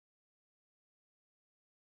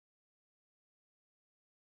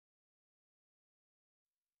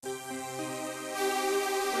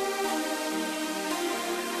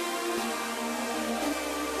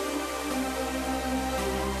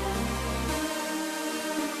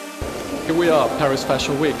Here we are, Paris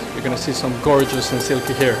Fashion Week. You're gonna see some gorgeous and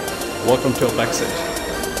silky hair. Welcome to our backstage.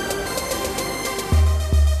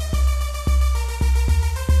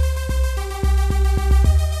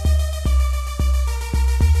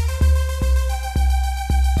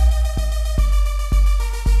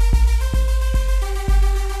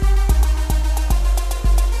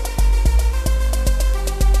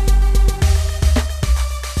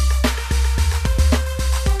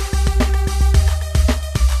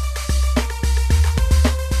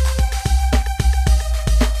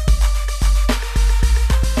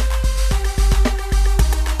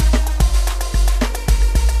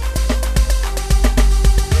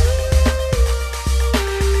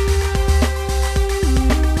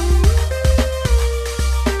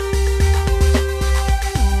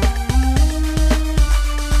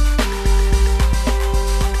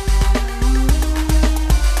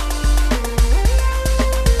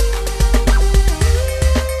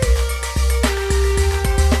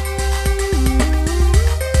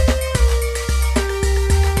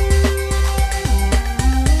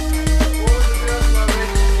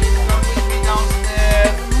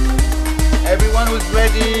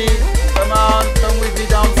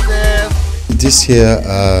 This year,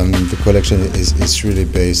 the collection is really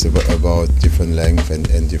based about different length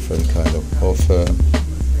and different kind of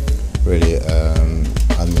really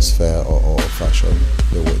atmosphere or fashion.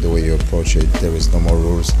 The way you approach it, there is no more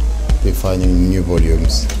rules. We're finding new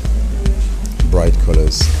volumes, bright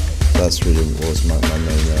colors. That's really was my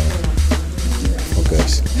main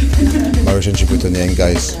focus. My relationship with Tony and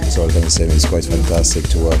guys is all the same. It's quite fantastic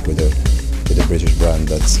to work with a British brand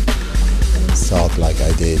that start like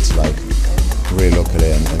I did, like really locally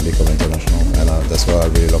and become international, and that's what I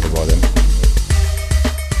really love about them.